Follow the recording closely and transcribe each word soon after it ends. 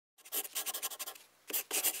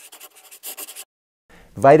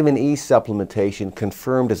Vitamin E supplementation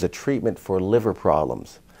confirmed as a treatment for liver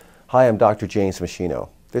problems. Hi, I'm Dr. James Meschino.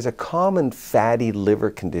 There's a common fatty liver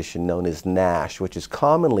condition known as NASH, which is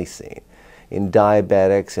commonly seen in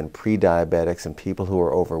diabetics and pre-diabetics and people who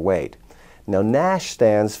are overweight. Now, NASH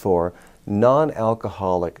stands for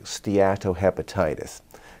non-alcoholic steatohepatitis.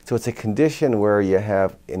 So it's a condition where you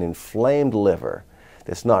have an inflamed liver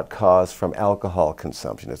that's not caused from alcohol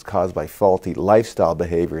consumption. It's caused by faulty lifestyle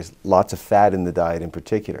behaviors, lots of fat in the diet in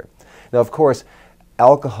particular. Now, of course,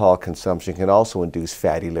 alcohol consumption can also induce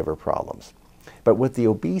fatty liver problems. But with the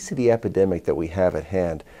obesity epidemic that we have at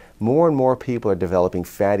hand, more and more people are developing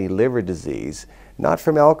fatty liver disease, not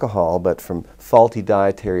from alcohol, but from faulty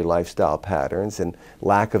dietary lifestyle patterns and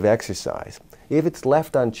lack of exercise. If it's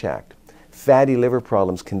left unchecked, fatty liver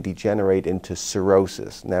problems can degenerate into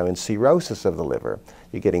cirrhosis. Now, in cirrhosis of the liver,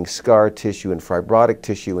 you're getting scar tissue and fibrotic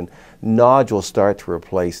tissue, and nodules start to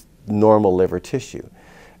replace normal liver tissue.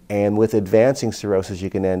 And with advancing cirrhosis, you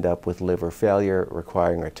can end up with liver failure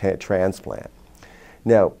requiring a transplant.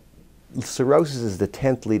 Now, cirrhosis is the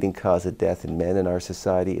 10th leading cause of death in men in our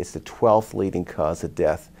society. It's the 12th leading cause of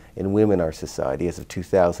death in women in our society as of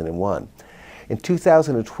 2001. In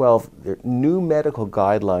 2012, new medical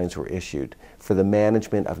guidelines were issued for the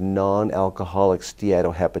management of non-alcoholic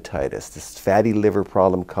steatohepatitis, this fatty liver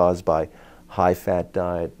problem caused by high-fat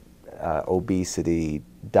diet, obesity,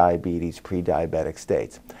 diabetes, pre-diabetic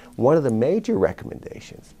states. One of the major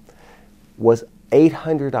recommendations was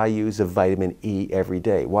 800 IUs of vitamin E every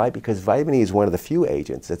day. Why? Because vitamin E is one of the few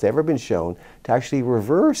agents that's ever been shown to actually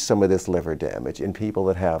reverse some of this liver damage in people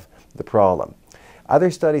that have the problem.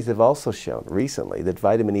 Other studies have also shown recently that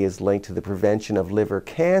vitamin E is linked to the prevention of liver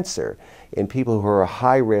cancer in people who are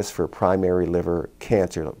high risk for primary liver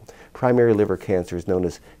cancer. Primary liver cancer is known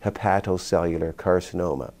as hepatocellular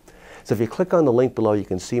carcinoma. So if you click on the link below, you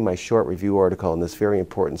can see my short review article on this very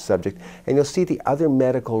important subject, and you'll see the other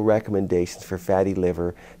medical recommendations for fatty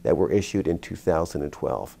liver that were issued in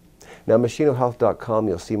 2012. Now, MeschinoHealth.com,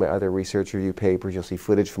 you'll see my other research review papers, you'll see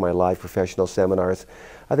footage from my live professional seminars,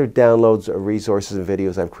 other downloads of resources and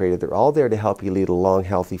videos I've created. They're all there to help you lead a long,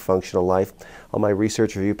 healthy, functional life. All my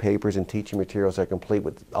research review papers and teaching materials are complete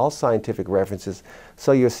with all scientific references,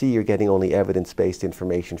 so you'll see you're getting only evidence-based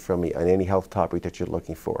information from me on any health topic that you're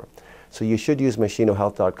looking for. So you should use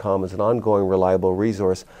MeschinoHealth.com as an ongoing, reliable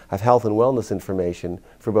resource of health and wellness information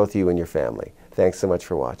for both you and your family. Thanks so much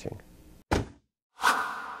for watching.